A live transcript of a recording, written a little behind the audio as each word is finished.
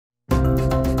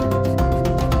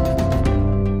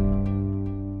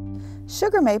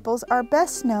Sugar maples are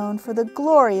best known for the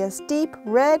glorious deep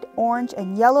red, orange,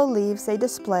 and yellow leaves they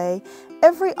display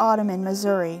every autumn in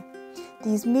Missouri.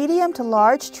 These medium to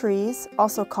large trees,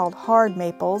 also called hard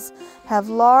maples, have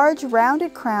large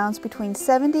rounded crowns between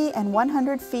 70 and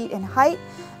 100 feet in height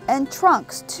and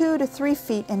trunks 2 to 3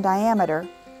 feet in diameter.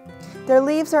 Their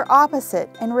leaves are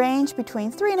opposite and range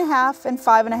between 3.5 and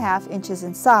 5.5 inches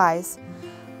in size.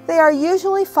 They are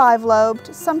usually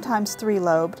 5-lobed, sometimes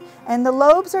 3-lobed, and the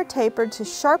lobes are tapered to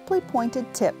sharply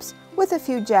pointed tips with a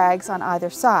few jags on either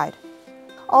side.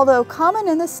 Although common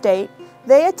in the state,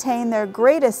 they attain their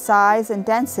greatest size and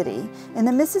density in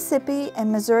the Mississippi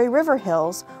and Missouri River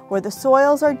hills, where the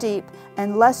soils are deep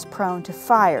and less prone to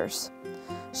fires.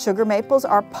 Sugar maples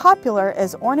are popular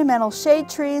as ornamental shade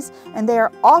trees, and they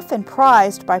are often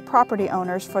prized by property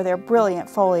owners for their brilliant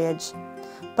foliage.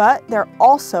 But they're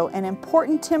also an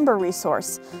important timber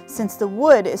resource, since the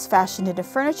wood is fashioned into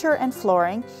furniture and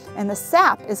flooring, and the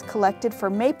sap is collected for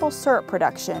maple syrup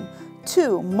production,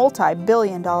 two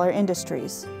multi-billion-dollar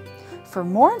industries. For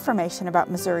more information about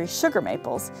Missouri's sugar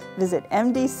maples, visit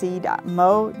mdc.mo.gov.